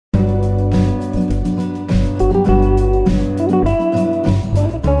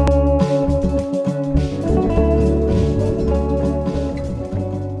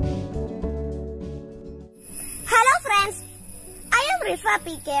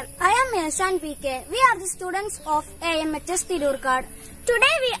PK. I am Yashan PK. We are the students of AMHS Tirurkad.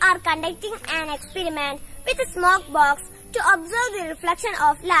 Today we are conducting an experiment with a smoke box to observe the reflection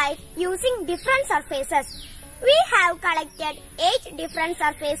of light using different surfaces. We have collected 8 different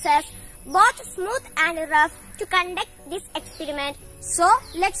surfaces, both smooth and rough, to conduct this experiment. So,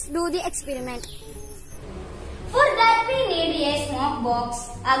 let's do the experiment. For that we need a smoke box,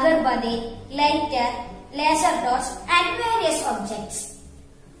 agarbatti, lighter, laser torch and various objects.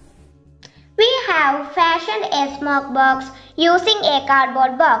 We have fashioned a smoke box using a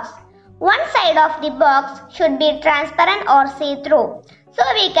cardboard box. One side of the box should be transparent or see-through, so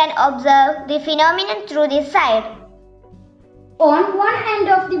we can observe the phenomenon through this side. On one end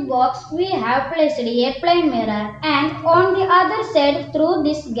of the box we have placed a plain mirror, and on the other side through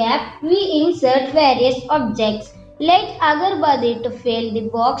this gap we insert various objects like agarbatti to fill the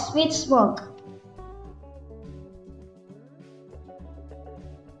box with smoke.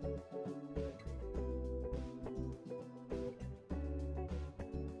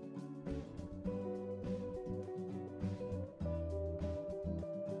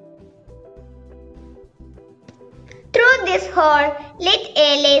 Through this hole, lit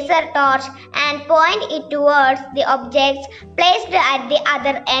a laser torch and point it towards the objects placed at the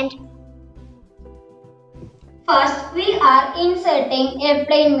other end. First, we are inserting a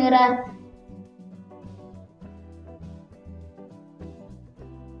plain mirror.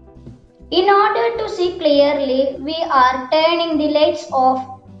 In order to see clearly, we are turning the lights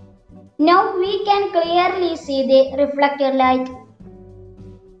off. Now we can clearly see the reflected light.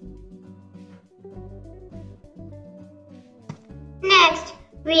 Next,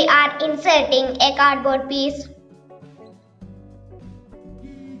 we are inserting a cardboard piece.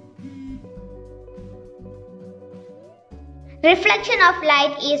 Reflection of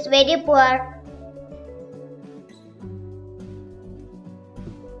light is very poor.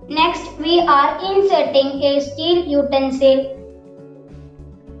 Next, we are inserting a steel utensil.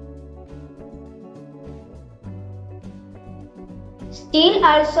 Steel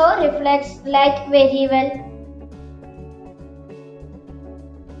also reflects light very well.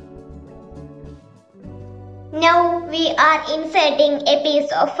 Now we are inserting a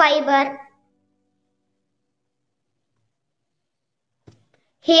piece of fiber.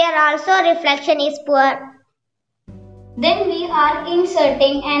 Here also reflection is poor. Then we are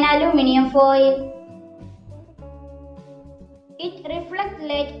inserting an aluminium foil. It reflects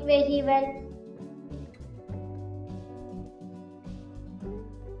light very well.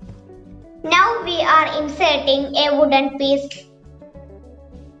 Now we are inserting a wooden piece.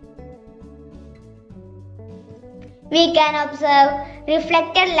 We can observe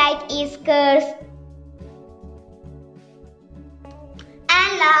reflected light is scarce.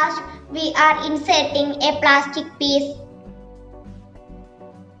 And last, we are inserting a plastic piece.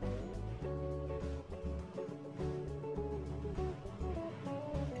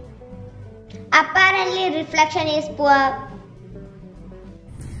 Apparently, reflection is poor.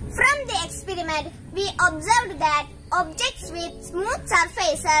 From the experiment, we observed that objects with smooth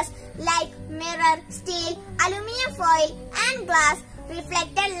surfaces like mirror, steel, aluminium foil and glass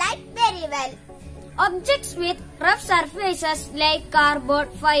reflected light very well. Objects with rough surfaces like cardboard,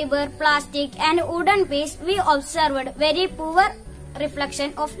 fiber, plastic and wooden piece, we observed very poor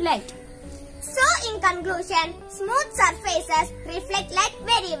reflection of light. So in conclusion, smooth surfaces reflect light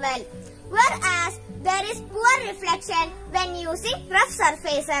very well, whereas there is poor reflection when using rough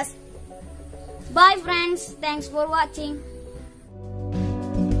surfaces. Bye friends, thanks for watching.